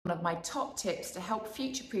one of my top tips to help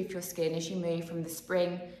future-proof your skin as you move from the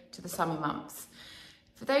spring to the summer months.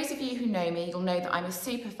 For those of you who know me, you'll know that I'm a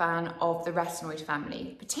super fan of the retinoid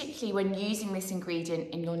family, particularly when using this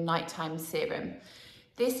ingredient in your nighttime serum.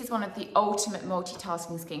 This is one of the ultimate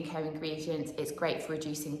multitasking skincare ingredients. It's great for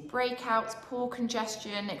reducing breakouts, pore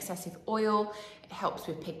congestion, excessive oil. It helps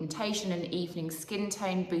with pigmentation and evening skin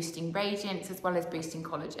tone, boosting radiance, as well as boosting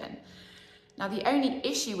collagen. Now, the only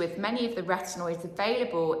issue with many of the retinoids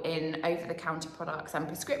available in over-the-counter products and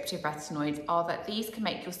prescriptive retinoids are that these can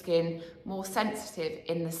make your skin more sensitive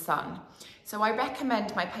in the sun. So I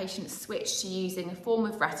recommend my patients switch to using a form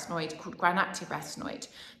of retinoid called granactive retinoid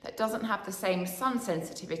that doesn't have the same sun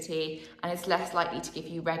sensitivity and is less likely to give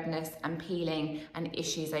you redness and peeling and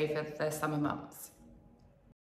issues over the summer months.